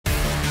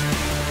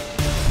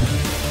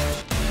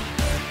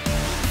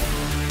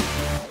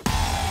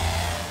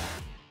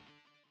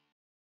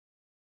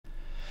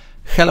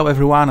Hello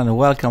everyone and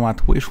welcome at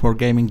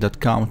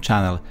wishwargaming.com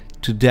channel.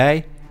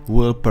 Today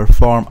we'll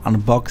perform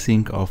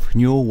unboxing of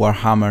new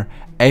Warhammer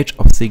Age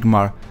of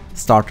Sigmar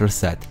starter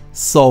set,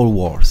 Soul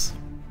Wars.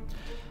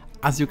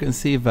 As you can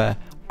see, the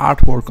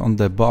artwork on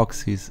the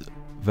box is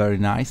very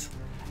nice,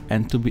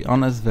 and to be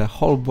honest, the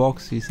whole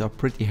box is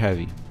pretty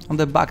heavy. On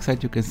the back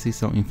side you can see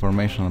some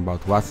information about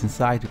what's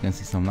inside. You can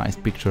see some nice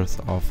pictures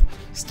of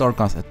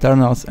Stormcast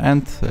Eternals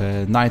and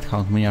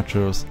Nighthound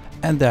miniatures,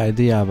 and the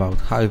idea about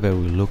how they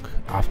will look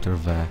after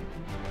the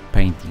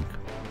painting.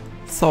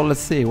 So let's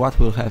see what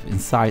we'll have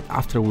inside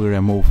after we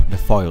remove the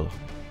foil.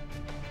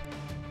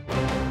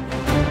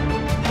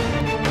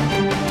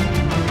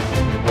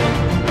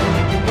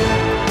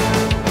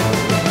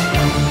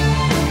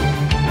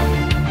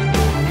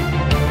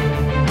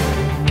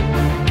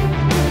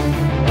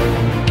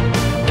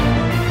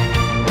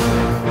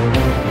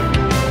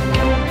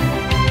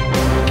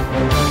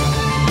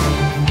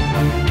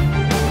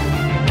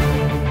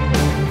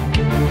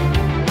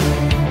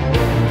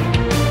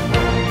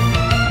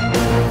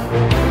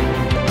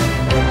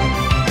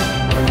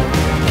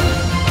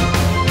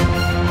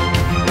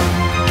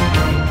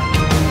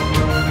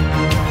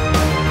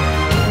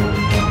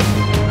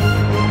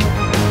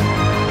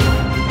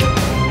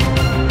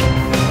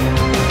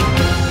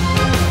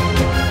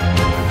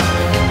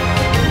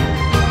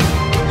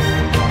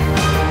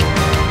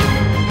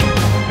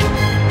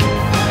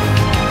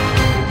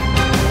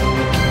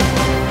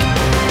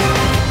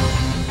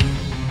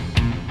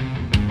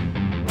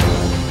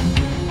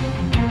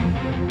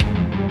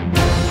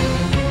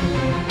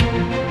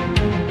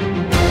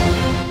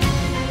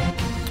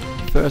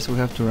 First we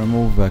have to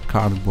remove the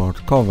cardboard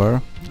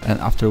cover, and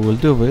after we'll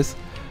do this,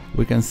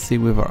 we can see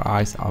with our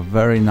eyes a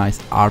very nice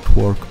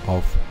artwork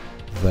of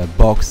the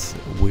box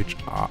which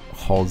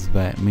holds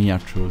the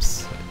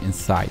miniatures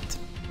inside.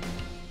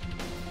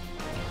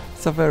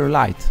 It's a very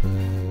light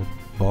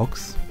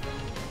box,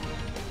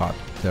 but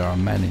there are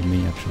many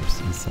miniatures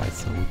inside,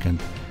 so we can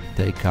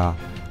take a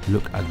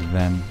look at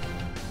them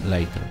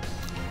later.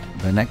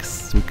 The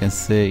next we can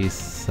see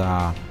is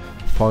a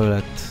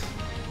foiled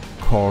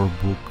core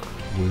book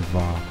with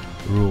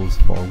rules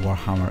for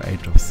Warhammer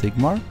Age of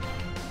Sigmar,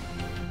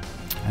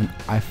 and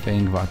I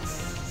think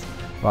that's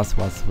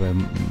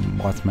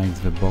what makes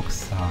the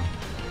box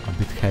a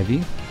bit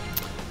heavy.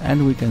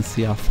 And we can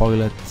see a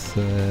foiled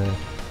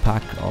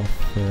pack of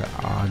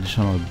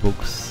additional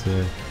books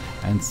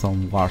and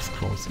some war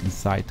scrolls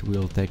inside.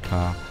 We'll take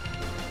a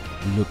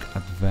look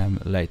at them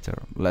later.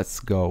 Let's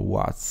go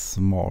what's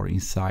more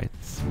inside.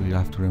 We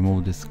have to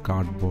remove this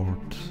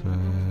cardboard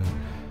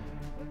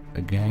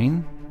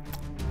again.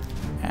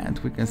 And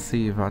we can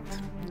see that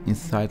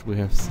inside we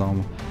have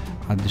some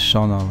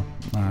additional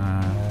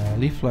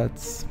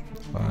leaflets,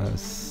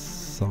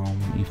 some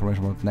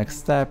information about next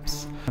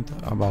steps, and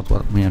about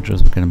what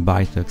miniatures we can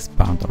buy to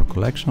expand our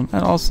collection,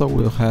 and also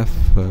we'll have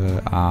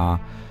a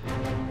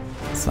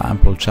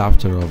sample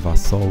chapter of a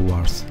Soul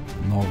Wars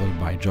novel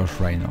by Josh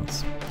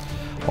Reynolds.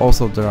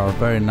 Also there are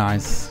very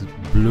nice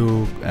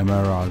blue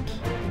emerald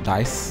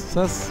dice,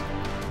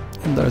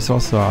 and there is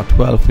also a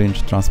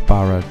 12-inch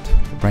transparent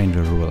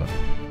Ranger ruler.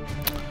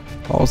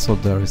 Also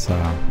there is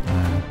a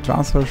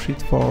transfer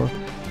sheet for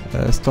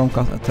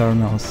Stormcast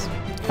Eternals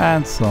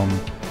and some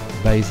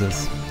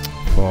bases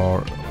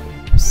for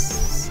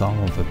some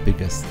of the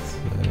biggest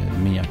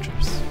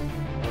miniatures.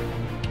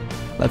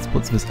 Let's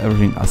put this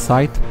everything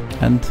aside,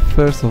 and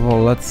first of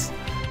all let's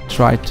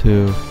try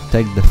to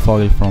take the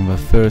foil from the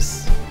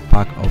first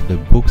pack of the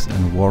books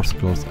and war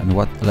scrolls, and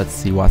let's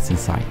see what's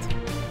inside.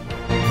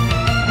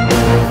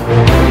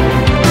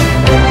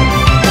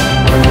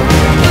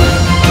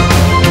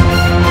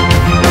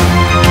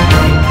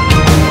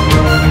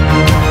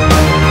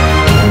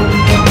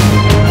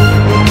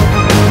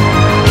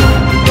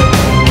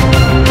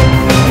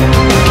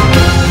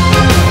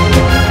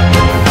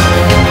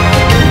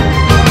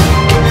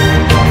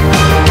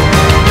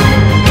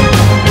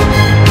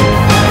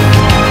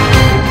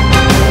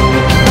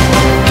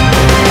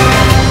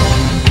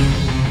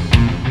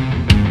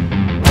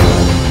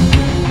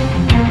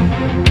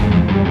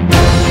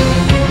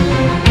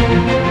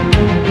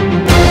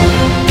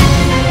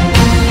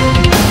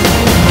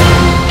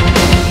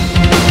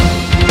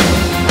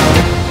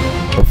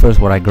 First,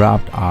 what I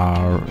grabbed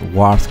are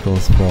war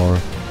scrolls for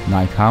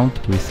Nighthound.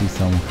 We see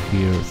some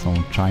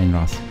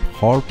China's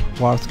Horp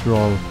war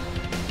scroll,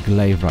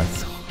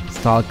 Glaverites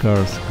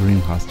Stalkers,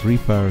 Grimhast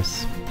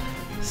Reapers,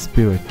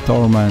 Spirit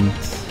Torment,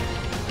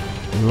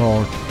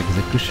 Lord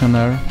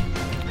Executioner,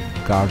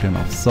 Guardian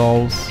of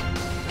Souls,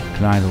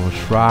 Knight of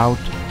Shroud,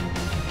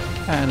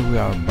 and we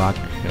are back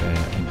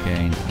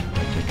again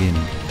at the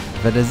beginning.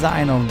 The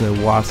design of the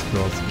war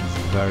scrolls is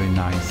very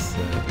nice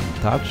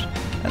in touch,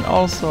 and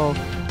also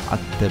at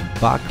the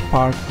back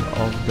part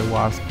of the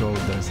war scroll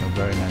there's a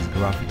very nice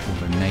graphic with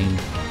the name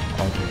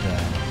of the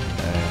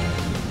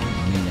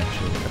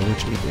miniature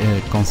which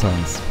it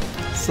concerns.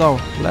 So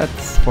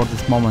let's for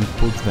this moment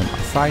put them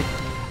aside,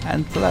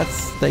 and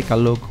let's take a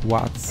look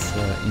what's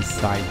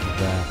inside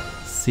the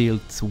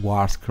sealed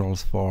war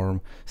scrolls for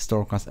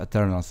Stormcast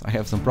Eternals. I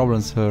have some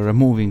problems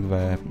removing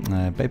the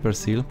paper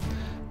seal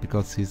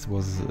because it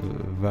was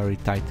very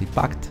tightly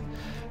packed,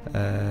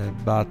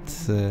 but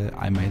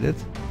I made it.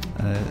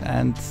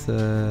 And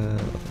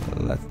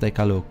let's take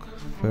a look.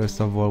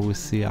 First of all, we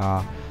see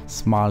a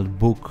small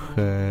book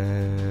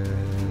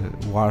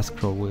war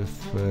scroll with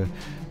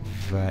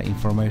the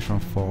information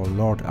for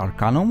Lord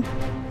Arcanum.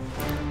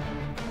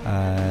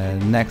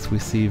 Next we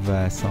see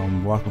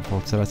some working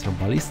for Celestial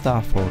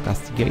Ballista, for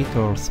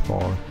Castigators,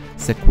 for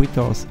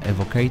Sequitors,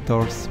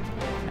 Evocators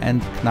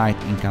and Knight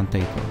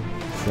Incantator.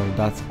 So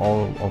that's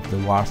all of the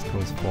war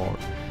scrolls for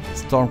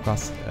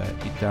Stormcast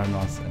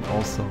Eternals, and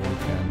also we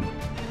can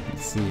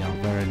see a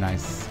very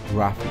nice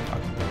graphic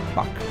at the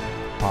back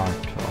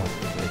part of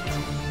it.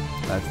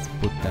 Let's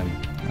put them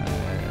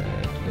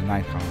to the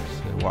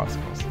Nighthound war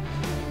scrolls.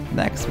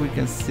 Next we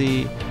can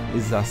see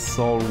is a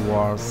Soul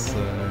Wars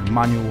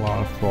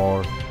manual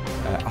for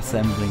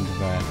assembling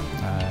the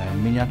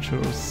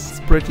miniatures. It's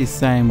pretty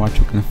same what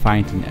you can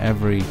find in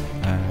every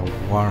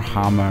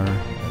Warhammer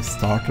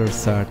starter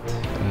set.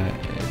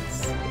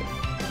 It's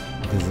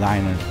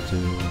designed to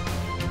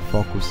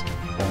focus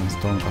on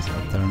Stormcast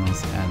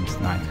Eternals and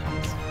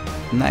Nighthounds.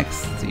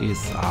 Next is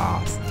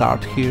a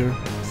Start Here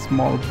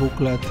small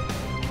booklet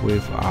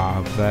with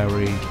a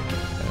very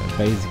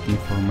basic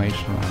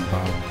information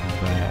about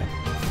the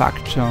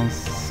factions,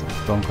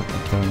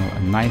 Stormcast Eternal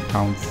and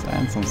Nighthounds,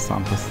 and some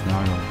sample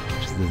scenario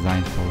which is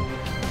designed for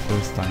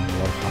first time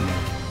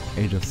Warhammer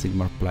Age of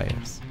Sigmar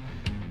players.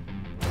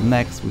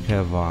 Next we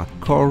have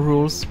Core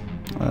Rules,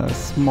 a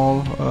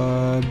small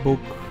book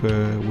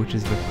which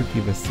is pretty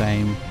the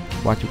same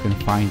what you can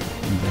find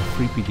in the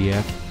free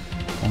PDF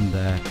on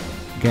the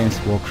Games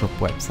Workshop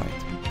website.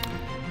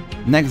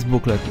 Next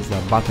booklet is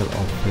a Battle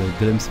of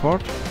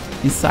Grimsford.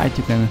 Inside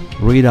you can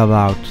read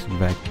about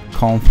the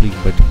conflict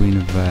between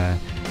the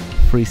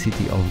Free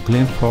City of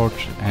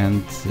Glimforge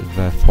and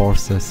the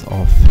forces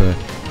of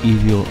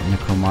evil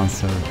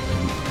necromancer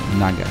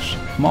Nagash.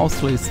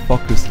 Mostly it's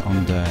focused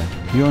on the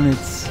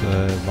units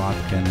but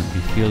can be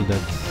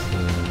fielded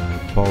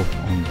both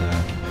on the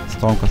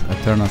Stormcast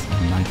Eternals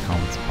and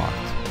Nighthounds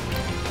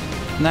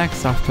part.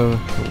 Next, after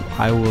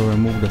I will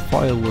remove the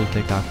foil, we'll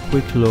take a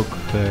quick look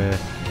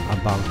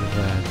about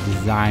the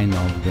design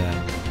of the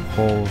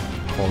whole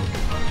corpus.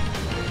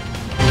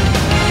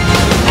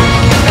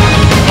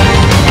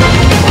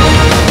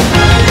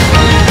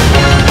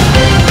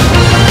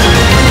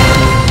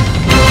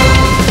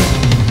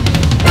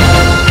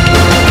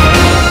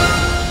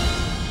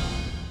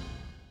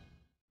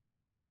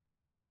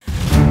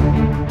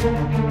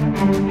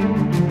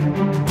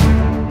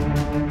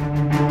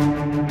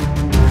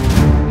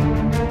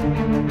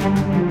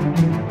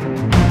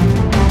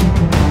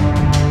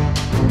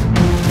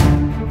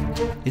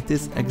 It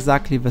is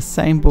exactly the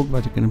same book,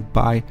 but you can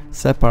buy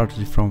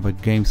separately from the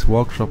Games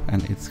Workshop,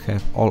 and it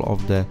has all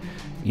of the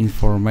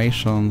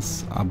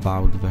informations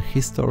about the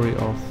history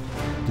of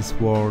this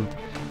world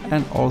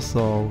and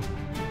also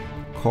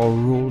core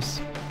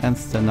rules and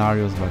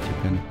scenarios that you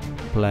can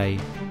play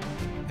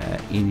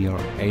in your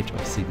Age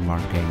of Sigmar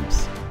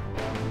games.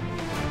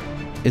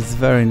 It's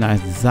very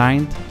nice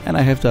designed, and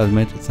I have to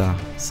admit it's a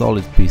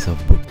solid piece of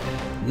book.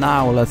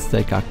 Now let's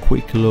take a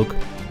quick look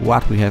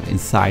what we have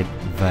inside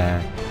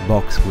the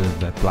box with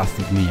the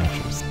plastic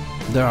miniatures.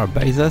 There are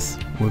bases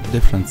with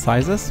different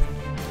sizes,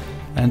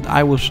 and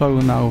I will show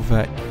you now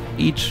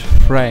each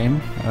frame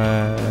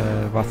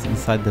what's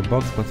inside the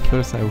box, but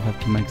first I will have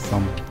to make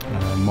some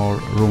more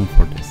room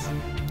for this.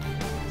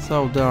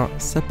 So there are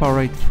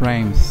separate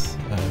frames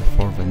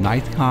for the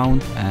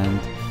Nighthound and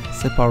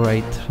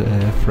separate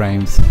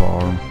frames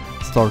for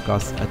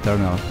Stormcast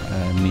Eternal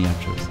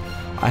miniatures.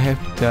 I have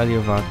to tell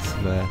you that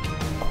the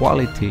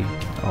quality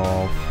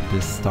of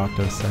this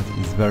starter set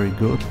is very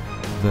good.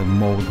 The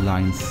mold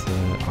lines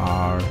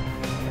are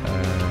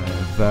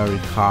very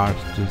hard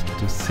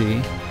to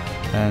see,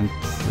 and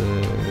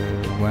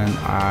when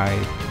I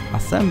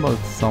assembled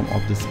some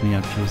of these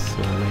miniatures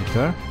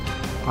later,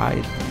 I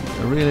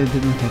really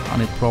didn't have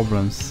any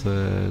problems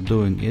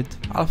doing it.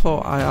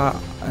 Although I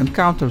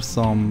encountered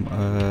some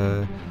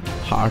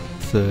hard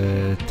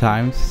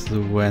times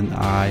when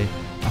I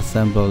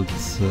assembled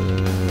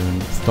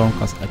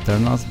Stormcast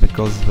Eternals,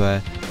 because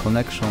the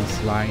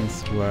connections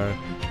lines were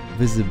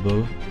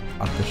visible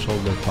at the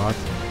shoulder part,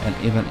 and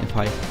even if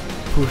I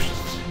pushed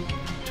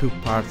two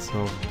parts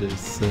of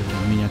this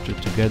miniature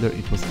together,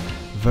 it was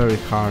very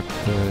hard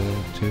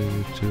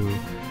to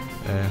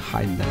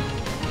hide them.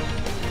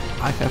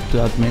 I have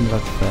to admit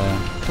that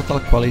the total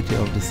quality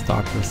of the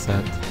starter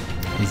set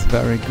is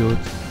very good,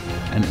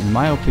 and in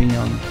my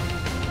opinion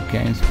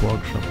Games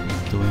Workshop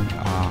is doing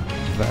a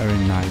very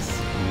nice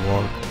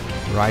work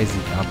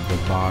rising up the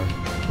bar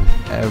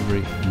with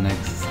every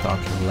next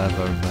starter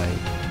level they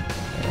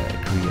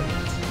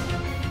create.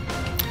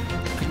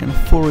 I can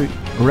fully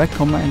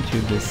recommend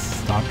you this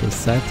starter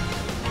set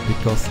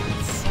because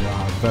it's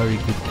very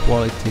good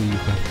quality. You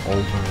have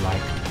over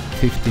like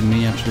 50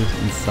 miniatures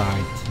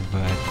inside.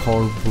 The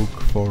core book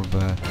for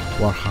the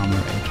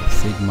Warhammer Age of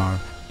Sigmar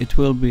It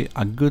will be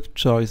a good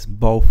choice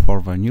both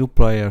for the new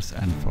players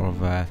and for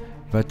the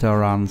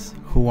veterans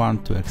who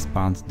want to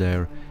expand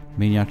their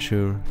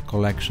miniature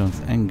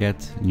collections and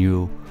get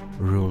new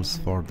rules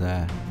for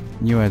the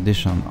new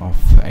edition of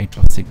Age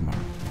of Sigmar.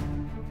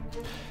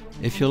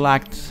 If you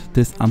liked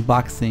this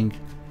unboxing,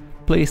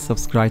 please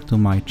subscribe to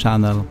my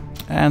channel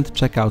and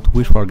check out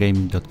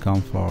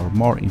wishwargaming.com for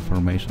more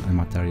information and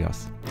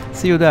materials.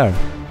 See you there!